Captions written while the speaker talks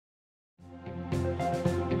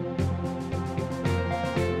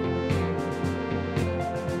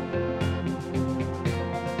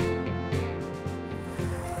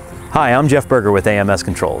Hi, I'm Jeff Berger with AMS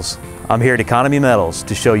Controls. I'm here at Economy Metals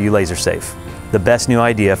to show you Lazer Safe, the best new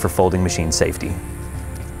idea for folding machine safety.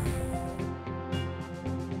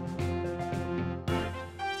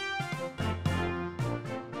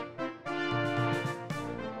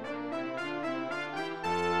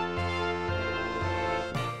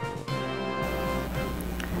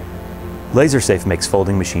 Lazer Safe makes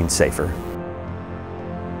folding machines safer.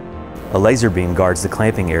 A laser beam guards the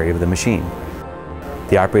clamping area of the machine.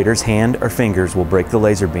 The operator's hand or fingers will break the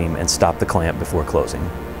laser beam and stop the clamp before closing.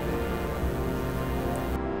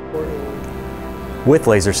 With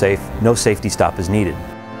Lazer Safe, no safety stop is needed.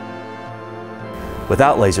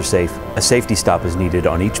 Without Lazer Safe, a safety stop is needed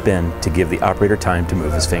on each bend to give the operator time to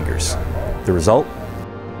move his fingers. The result?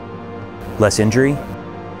 Less injury,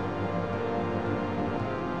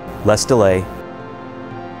 less delay,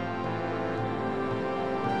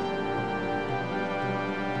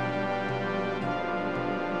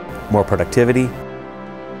 more productivity,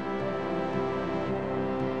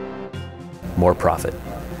 more profit.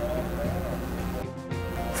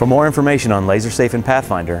 For more information on Lazer Safe and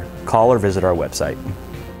Pathfinder, call or visit our website.